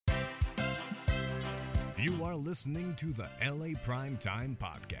You are listening to the LA Prime Time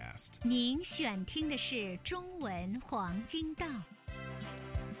Podcast. 您选听的是中文黄金档。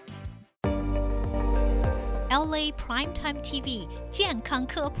LA Primetime TV 健康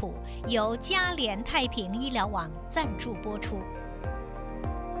科普由嘉联太平医疗网赞助播出。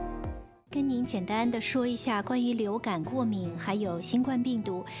跟您简单的说一下关于流感、过敏还有新冠病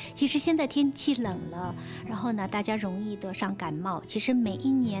毒。其实现在天气冷了，然后呢大家容易得上感冒。其实每一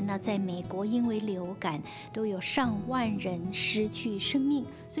年呢在美国因为流感都有上万人失去生命，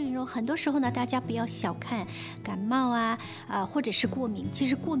所以说很多时候呢大家不要小看感冒啊或者是过敏。其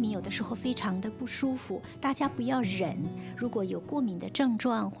实过敏有的时候非常的不舒服，大家不要忍。如果有过敏的症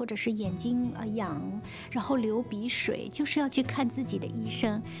状或者是眼睛痒，然后流鼻水，就是要去看自己的医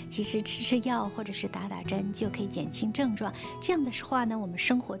生。其实吃药或者是打针就可以减轻症状，这样的话呢我们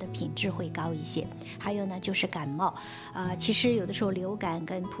生活的品质会高一些。还有呢就是感冒其实有的时候流感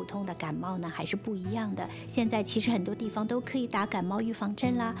跟普通的感冒呢还是不一样的。现在其实很多地方都可以打感冒预防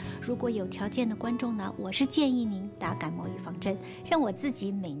针啦，如果有条件的观众呢，我是建议您打感冒预防针。像我自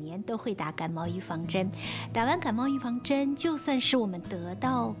己每年都会打感冒预防针，打完感冒预防针，就算是我们得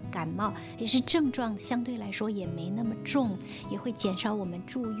到感冒，也是症状相对来说也没那么重，也会减少我们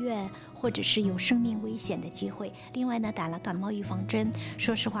住院或者是有生命危险的机会。另外呢，打了感冒预防针，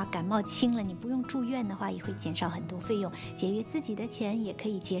说实话感冒轻了，你不用住院的话，也会减少很多费用，节约自己的钱，也可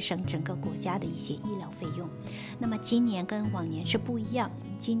以节省整个国家的一些医疗费用。那么今年跟往年是不一样，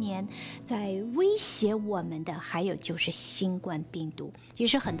今年在威胁我们的还有就是新冠病毒。其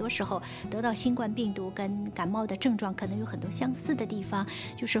实很多时候得到新冠病毒跟感冒的症状可能有很多相似的地方，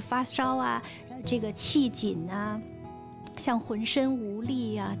就是发烧啊，这个气紧啊，像浑身无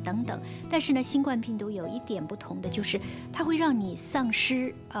力啊等等。但是呢新冠病毒有一点不同的，就是它会让你丧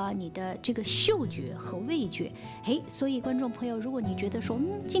失你的这个嗅觉和味觉。所以观众朋友，如果你觉得说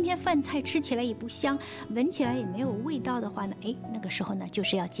今天饭菜吃起来也不香，闻起来也没有味道的话呢，那个时候呢就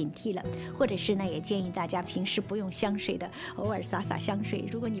是要警惕了。或者是呢也建议大家平时不用香水的，偶尔洒香水，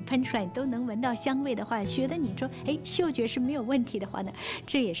如果你喷出来你都能闻到香味的话，觉得你说嗅觉是没有问题的话呢，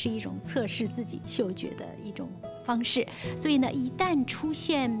这也是一种测试自己嗅觉的一种方式。所以呢一旦出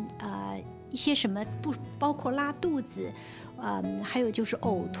现一些什么不包括拉肚子还有就是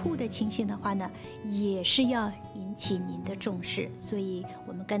呕吐的情形的话呢，也是要引起您的重视。所以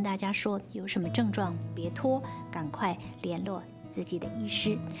我们跟大家说，有什么症状别拖，赶快联络自己的医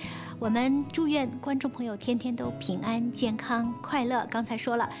师。我们祝愿观众朋友天天都平安健康快乐。刚才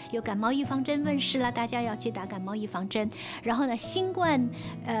说了有感冒预防针问世了，大家要去打感冒预防针。然后呢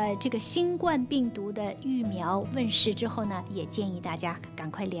这个新冠病毒的疫苗问世之后呢，也建议大家赶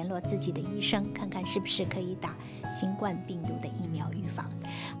快联络自己的医生，看看是不是可以打新冠病毒的疫苗预防。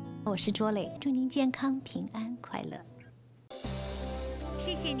我是卓磊，祝您健康平安快乐。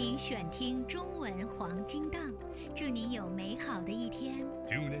谢谢您选听中文黄金档，祝您有美好的一天。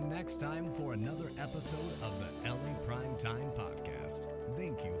 Tune in next time for another episode of the LA Prime Time Podcast.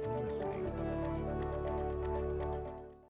 Thank you for listening.